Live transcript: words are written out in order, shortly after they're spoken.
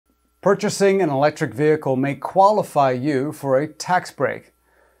Purchasing an electric vehicle may qualify you for a tax break.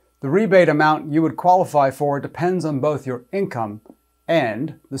 The rebate amount you would qualify for depends on both your income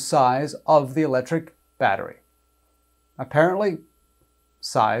and the size of the electric battery. Apparently,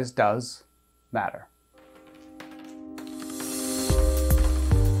 size does matter.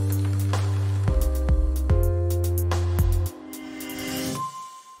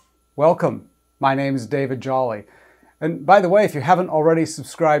 Welcome. My name is David Jolly. And by the way, if you haven't already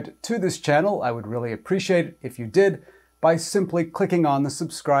subscribed to this channel, I would really appreciate it if you did by simply clicking on the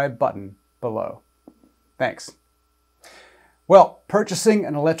subscribe button below. Thanks. Well, purchasing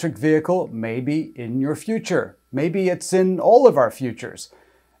an electric vehicle may be in your future. Maybe it's in all of our futures.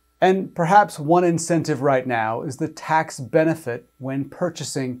 And perhaps one incentive right now is the tax benefit when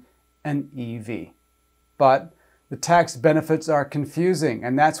purchasing an EV. But the tax benefits are confusing,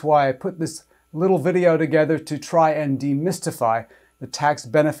 and that's why I put this little video together to try and demystify the tax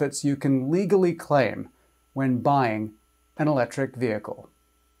benefits you can legally claim when buying an electric vehicle.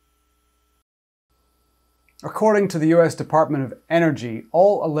 According to the U.S. Department of Energy,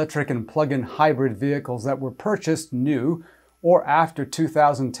 all electric and plug-in hybrid vehicles that were purchased new or after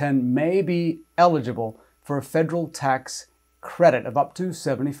 2010 may be eligible for a federal tax credit of up to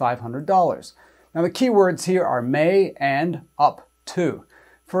 $7,500. Now the keywords here are may and up to.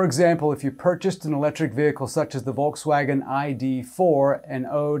 For example, if you purchased an electric vehicle such as the Volkswagen ID.4 and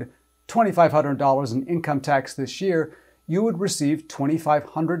owed $2,500 in income tax this year, you would receive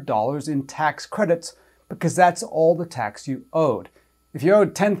 $2,500 in tax credits because that's all the tax you owed. If you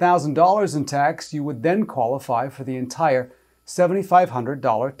owed $10,000 in tax, you would then qualify for the entire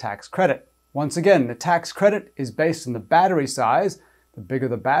 $7,500 tax credit. Once again, the tax credit is based on the battery size. The bigger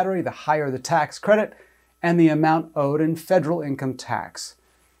the battery, the higher the tax credit, and the amount owed in federal income tax.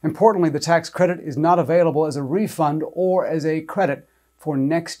 Importantly, the tax credit is not available as a refund or as a credit for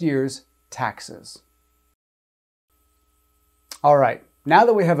next year's taxes. All right, now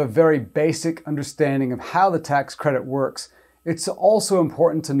that we have a very basic understanding of how the tax credit works, it's also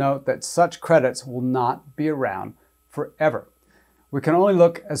important to note that such credits will not be around forever. We can only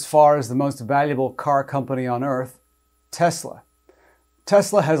look as far as the most valuable car company on earth, Tesla.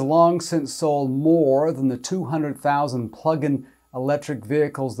 Tesla has long since sold more than the 200,000 plug-in electric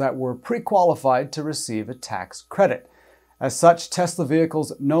vehicles that were pre-qualified to receive a tax credit. As such, Tesla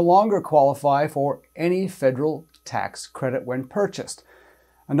vehicles no longer qualify for any federal tax credit when purchased.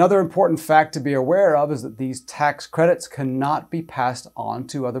 Another important fact to be aware of is that these tax credits cannot be passed on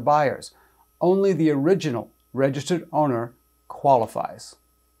to other buyers. Only the original registered owner qualifies.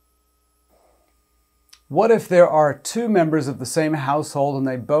 What if there are two members of the same household and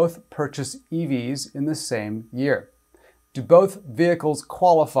they both purchase EVs in the same year? Do both vehicles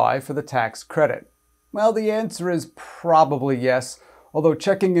qualify for the tax credit? Well, the answer is probably yes, although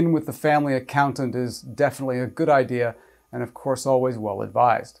checking in with the family accountant is definitely a good idea and of course always well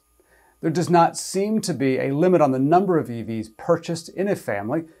advised. There does not seem to be a limit on the number of EVs purchased in a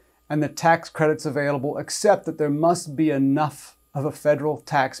family and the tax credits available, except that there must be enough of a federal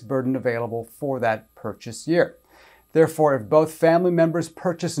tax burden available for that purchase year. Therefore, if both family members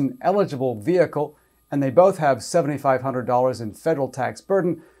purchase an eligible vehicle and they both have $7,500 in federal tax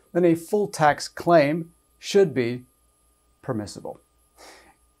burden, then a full tax claim should be permissible.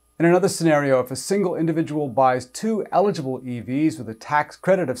 In another scenario, if a single individual buys two eligible EVs with a tax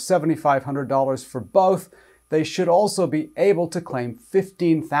credit of $7,500 for both, they should also be able to claim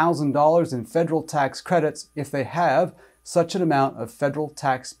 $15,000 in federal tax credits if they have such an amount of federal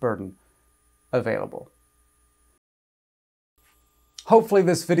tax burden available. Hopefully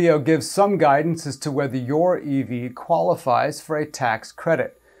this video gives some guidance as to whether your EV qualifies for a tax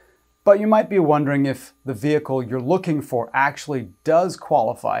credit. But you might be wondering if the vehicle you're looking for actually does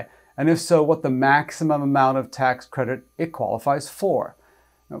qualify, and if so, what the maximum amount of tax credit it qualifies for.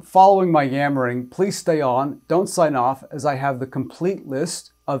 Now, following my yammering, please stay on, don't sign off, as I have the complete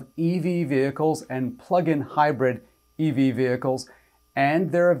list of EV vehicles and plug-in hybrid EV vehicles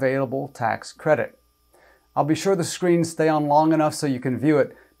and their available tax credit. I'll be sure the screens stay on long enough so you can view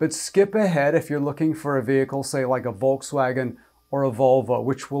it, but skip ahead if you're looking for a vehicle, say like a Volkswagen or a Volvo,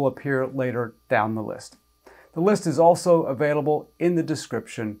 which will appear later down the list. The list is also available in the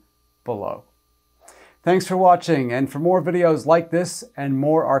description below. Thanks for watching, and for more videos like this, and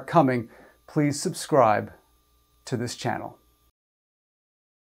more are coming, please subscribe to this channel.